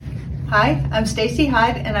Hi, I'm Stacy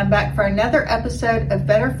Hyde, and I'm back for another episode of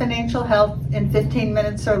Better Financial Health in 15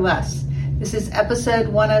 Minutes or Less. This is episode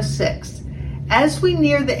 106. As we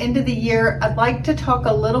near the end of the year, I'd like to talk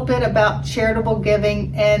a little bit about charitable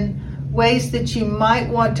giving and ways that you might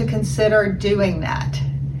want to consider doing that.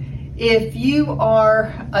 If you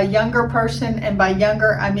are a younger person, and by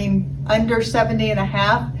younger I mean under 70 and a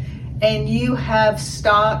half, and you have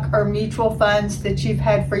stock or mutual funds that you've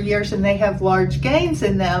had for years and they have large gains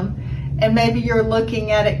in them, and maybe you're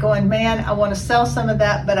looking at it going, man, I want to sell some of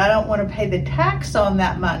that, but I don't want to pay the tax on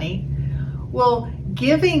that money. Well,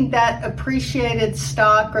 giving that appreciated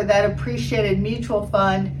stock or that appreciated mutual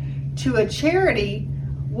fund to a charity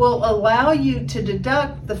will allow you to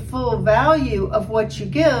deduct the full value of what you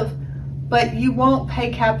give, but you won't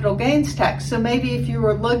pay capital gains tax. So maybe if you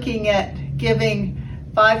were looking at giving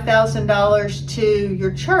 $5,000 to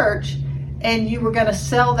your church and you were going to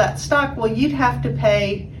sell that stock, well, you'd have to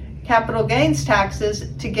pay capital gains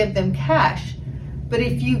taxes to give them cash. But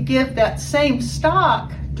if you give that same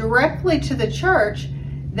stock directly to the church,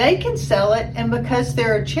 they can sell it, and because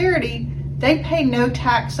they're a charity, they pay no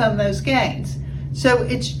tax on those gains. So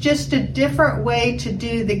it's just a different way to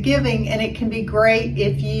do the giving, and it can be great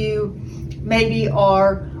if you maybe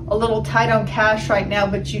are a little tight on cash right now,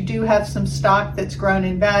 but you do have some stock that's grown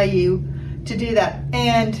in value to do that.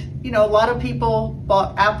 And you know, a lot of people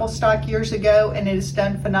bought Apple stock years ago and it has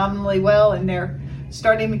done phenomenally well, and they're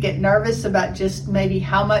starting to get nervous about just maybe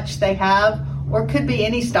how much they have, or it could be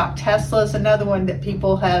any stock. Tesla is another one that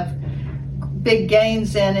people have big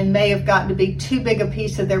gains in and may have gotten to be too big a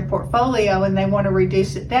piece of their portfolio and they want to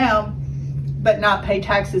reduce it down but not pay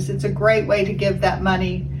taxes. It's a great way to give that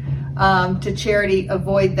money to charity,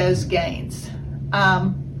 avoid those gains.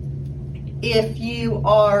 If you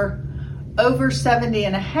are over 70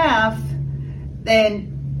 and a half,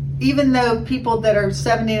 then even though people that are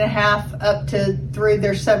 70 and a half up to through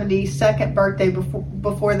their 72nd birthday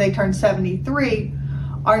before they turn 73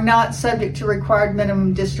 are not subject to required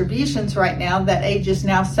minimum distributions right now, that age is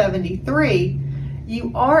now 73, you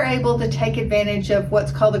are able to take advantage of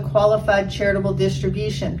what's called a qualified charitable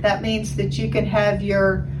distribution. That means that you can have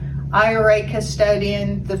your IRA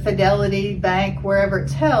custodian, the Fidelity Bank, wherever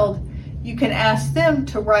it's held, you can ask them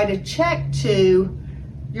to write a check to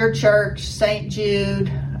your church, St.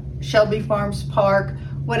 Jude, Shelby Farms Park,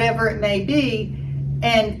 whatever it may be,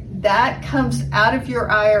 and that comes out of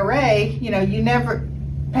your IRA. You know, you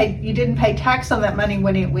didn't pay tax on that money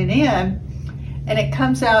when it went in, and it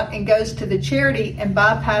comes out and goes to the charity and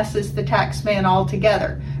bypasses the tax man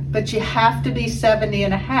altogether. But you have to be 70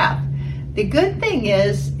 and a half. The good thing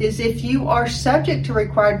is if you are subject to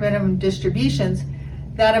required minimum distributions,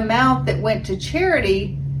 that amount that went to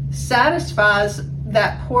charity satisfies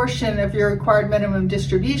that portion of your required minimum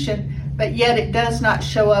distribution, but yet it does not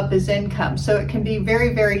show up as income. So it can be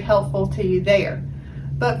very, very helpful to you there.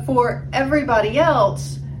 But for everybody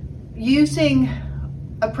else, using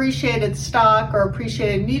appreciated stock or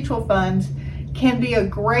appreciated mutual funds can be a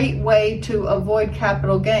great way to avoid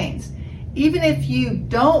capital gains. Even if you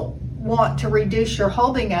don't want to reduce your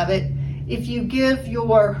holding of it, if you give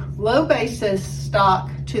your low basis stock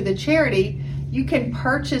to the charity, you can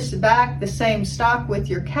purchase back the same stock with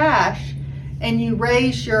your cash, and you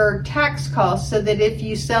raise your tax costs so that if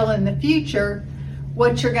you sell in the future,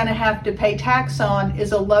 what you're going to have to pay tax on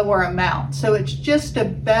is a lower amount. So it's just a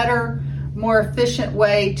better, more efficient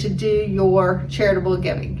way to do your charitable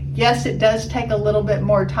giving. Yes, it does take a little bit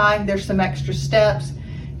more time. There's some extra steps.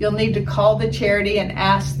 You'll need to call the charity and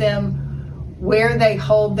ask them where they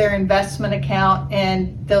hold their investment account,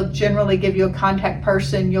 and they'll generally give you a contact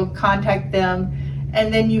person. You'll contact them,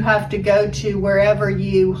 and then you have to go to wherever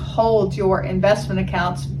you hold your investment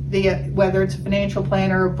accounts, via whether it's a financial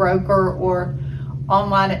planner, a broker, or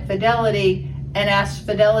online at Fidelity, and ask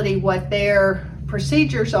Fidelity what their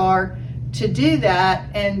procedures are to do that,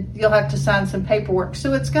 and you'll have to sign some paperwork.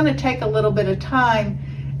 So it's going to take a little bit of time.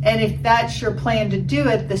 And if that's your plan to do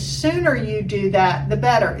it, the sooner you do that, the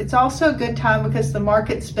better. It's also a good time because the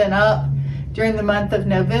market's been up during the month of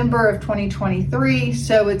November of 2023.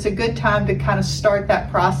 So it's a good time to kind of start that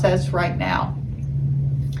process right now.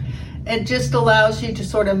 It just allows you to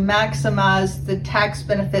sort of maximize the tax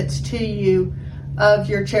benefits to you of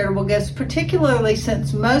your charitable gifts, particularly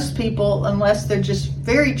since most people, unless they're just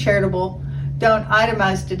very charitable, don't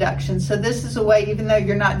itemize deductions. So this is a way, even though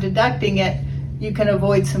you're not deducting it, you can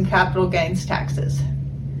avoid some capital gains taxes.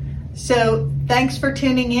 So thanks for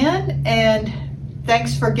tuning in, and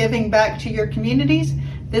thanks for giving back to your communities.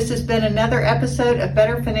 This has been another episode of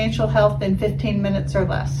Better Financial Health in 15 Minutes or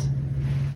Less.